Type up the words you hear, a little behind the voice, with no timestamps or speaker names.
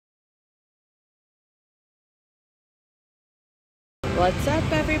What's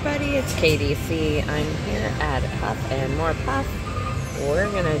up, everybody? It's KDC. I'm here at Huff and More Puff. We're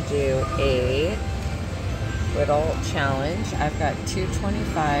gonna do a little challenge. I've got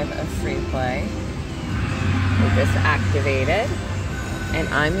 225 of free play. We just activated, and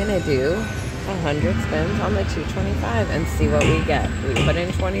I'm gonna do 100 spins on the 225 and see what we get. We put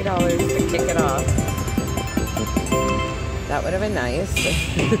in $20 to kick it off. That would have been nice.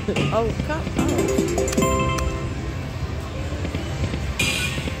 Oh, come on.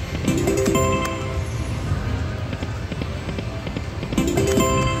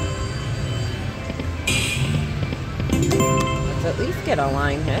 At least get a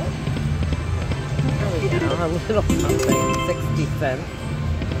line hit. There we go, a little something, 60 cents.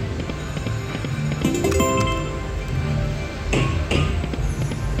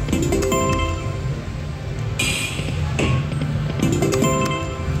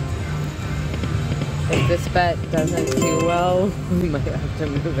 If this bet doesn't do well, we might have to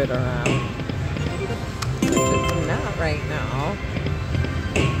move it around. Which it's not right now.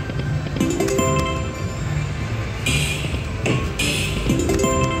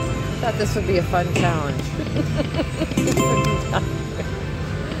 I thought this would be a fun challenge.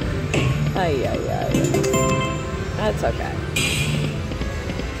 Ay, ay, ay. That's okay.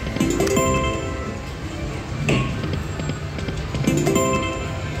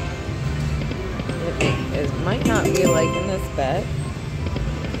 It might not be liking this bet.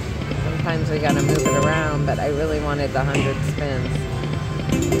 Sometimes we gotta move it around, but I really wanted the 100 spins.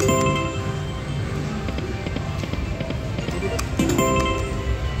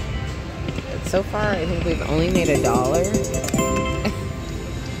 So far, I think we've only made $1.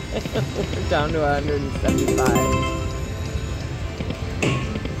 We're down to 175.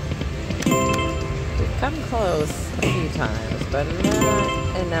 We've come close a few times, but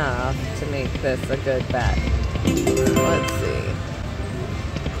not enough to make this a good bet. Let's see.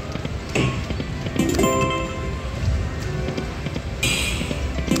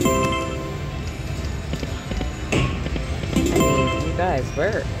 I mean, you guys,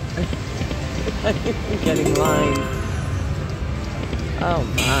 we're getting lines. Oh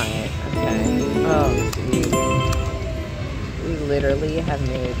my. Okay. Oh geez. We literally have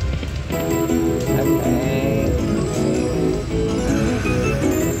made. Okay.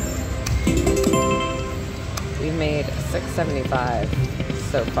 We made $6.75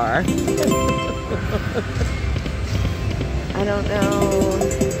 so far. I don't know.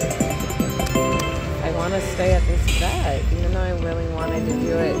 I want to stay at this bet, even though I really wanted to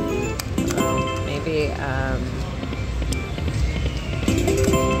do it. Maybe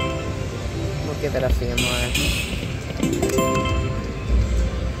we'll give it a few more.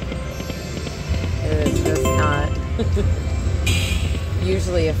 It is just not.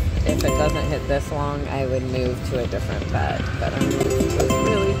 Usually if it doesn't hit this long, I would move to a different bet, but I'm just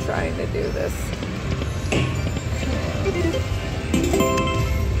really trying to do this.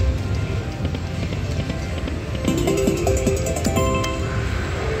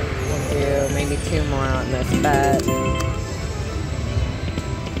 Maybe 2 more on this bet.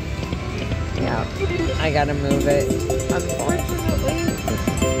 Yeah, I gotta move it. Unfortunately,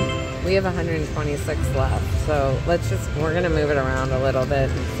 we have 126 left, so we're gonna move it around a little bit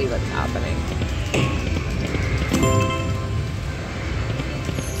and see what's happening.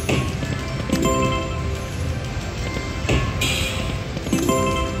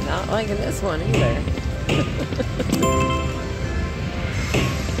 Not liking this one either.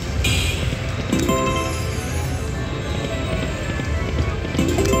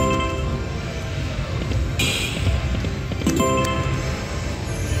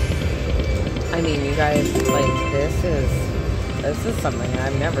 I mean, you guys, like, this is something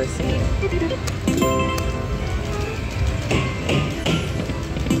I've never seen.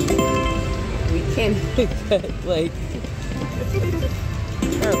 We can't even get, like,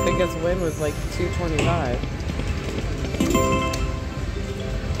 our biggest win was like 225.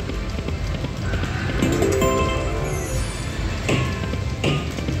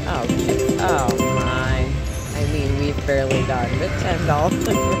 Oh my. I mean, we've barely gotten to $10.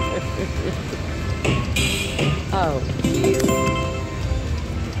 Oh, jeez.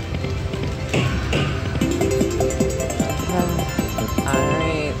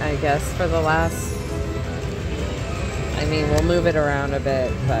 Alright, I guess for the last... I mean, we'll move it around a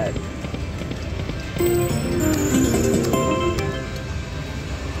bit, but...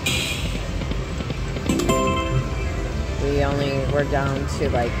 we're down to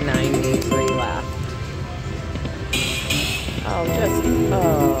like 93 left. Oh,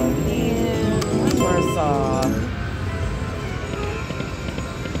 oh man, one more saw.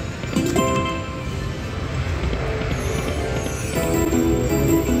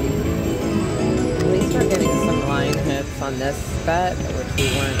 this bet, which we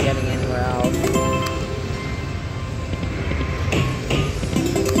weren't getting anywhere else.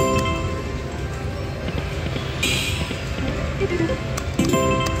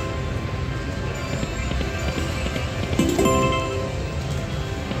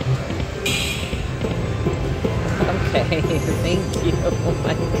 Okay, thank you. Oh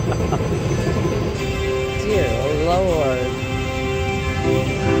my God. Dear Lord.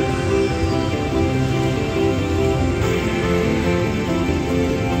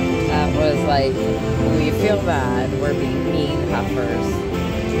 That was like, we feel bad. We're being mean Huffers.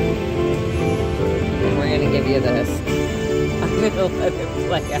 And we're gonna give you this. I'm gonna let it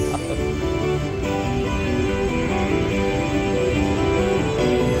play out.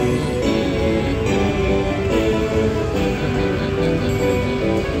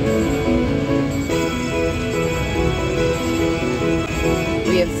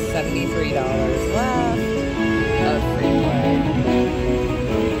 We have $73 left of free play.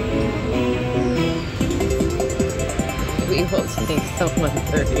 We will take the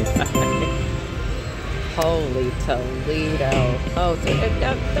 135. Holy Toledo. Oh,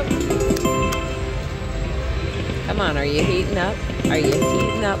 come on, are you heating up? Are you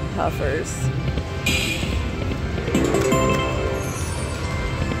heating up, Puffers?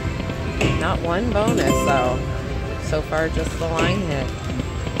 Not one bonus, though. So far, just the line hit.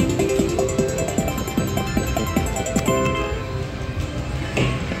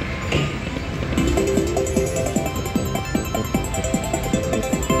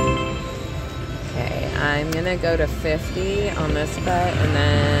 Okay, I'm gonna go to 50 on this bet and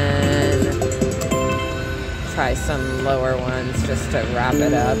then try some lower ones just to wrap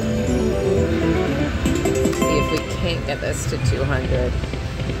it up. See if we can't get this to 200.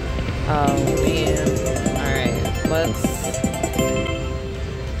 Oh man. Alright, let's...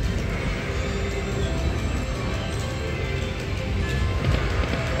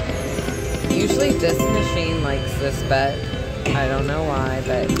 Usually this machine likes this bet. I don't know why,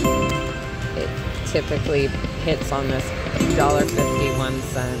 but it typically hits on this $1.51.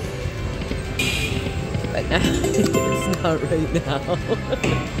 But now, it's not right now.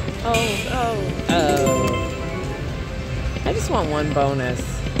 Oh. I just want one bonus.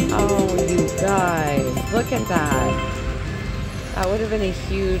 Oh, you guys, look at that. That would have been a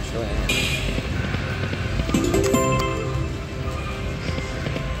huge win.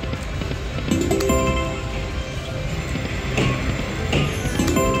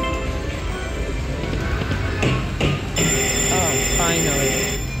 Oh, finally.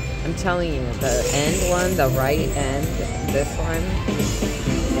 I'm telling you, the end one, the right end, this one,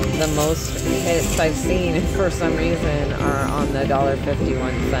 the most hits I've seen for some reason are on the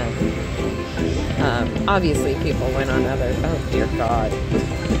 $1.51. Obviously people went on other, oh dear God.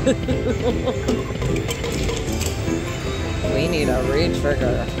 We need a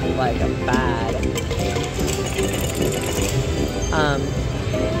re-trigger like a bad.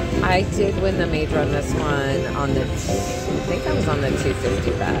 I did win the major on this one on the, I think I was on the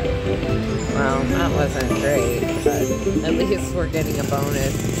 250 bet. Well, that wasn't great, but at least we're getting a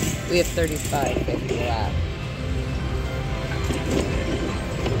bonus. We have 35.50 left.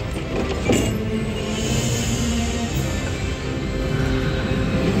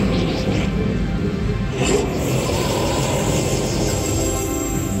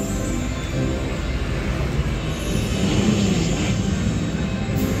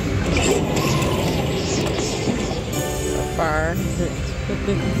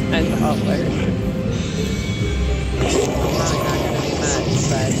 $10. Probably not gonna be much,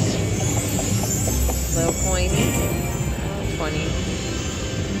 but little coins. 20.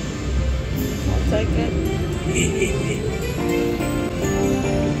 I'll take it.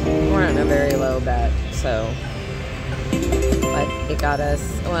 We're on a very low bet, so but it got us,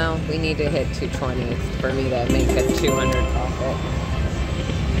 well, we need to hit 220 for me to make a 200 profit.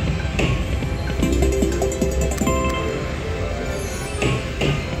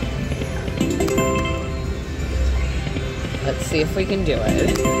 Let's see if we can do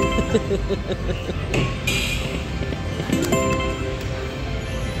it.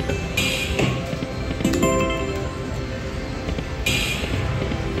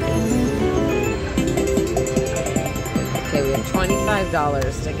 Okay, we have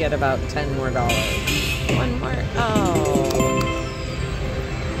 $25 to get about $10 more. One more. Oh.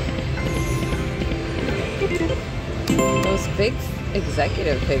 Those big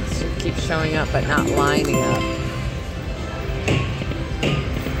executive pigs keep showing up but not lining up.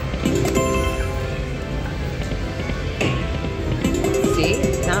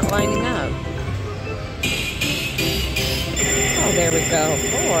 Not lining up. Oh, there we go.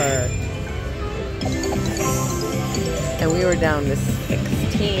 4. And we were down to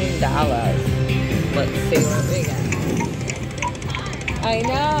 $16. Let's see what we got. I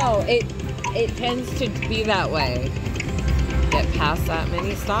know, it tends to be that way. Get past that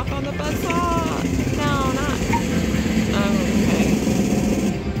many, stop on the buzzsaw. No, not. Okay.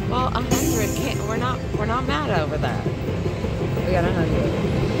 Well, 100 can't. We're not mad over that. We got 100.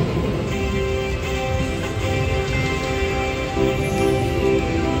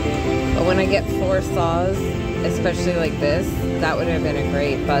 But when I get 4 saws, especially like this, that would have been a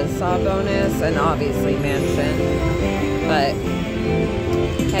great buzzsaw bonus, and obviously mansion. But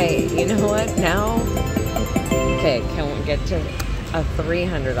hey, you know what? Now, okay, can we get to a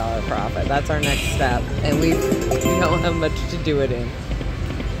 $300 profit? That's our next step, and we don't have much to do it in.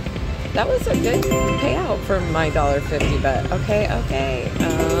 That was a good payout for my $1.50 bet. Okay.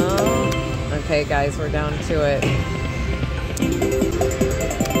 Okay, guys, we're down to it.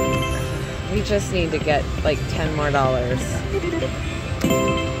 We just need to get like $10 more.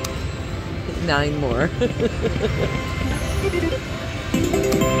 9 more.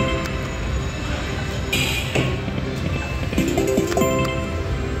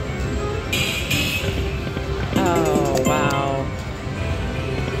 Oh, wow.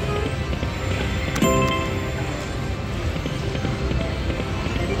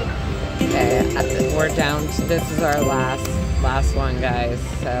 Okay, we're down to, this is our last one, guys.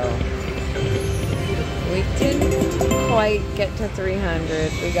 So we didn't quite get to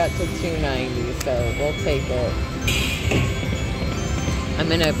 300. We got to 290, so we'll take it. I'm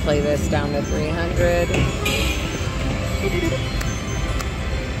gonna play this down to 300.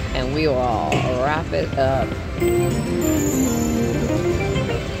 And we will wrap it up.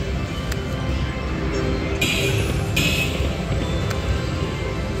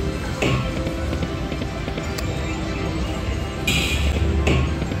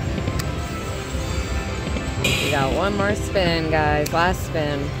 We got one more spin, guys. Last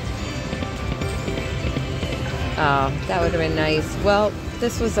spin. Oh, that would have been nice. Well,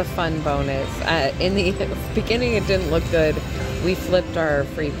 this was a fun bonus. In the beginning, it didn't look good. We flipped our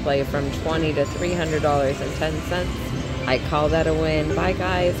free play from $20 to $300.10. I call that a win. Bye,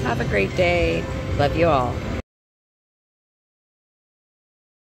 guys. Have a great day. Love you all.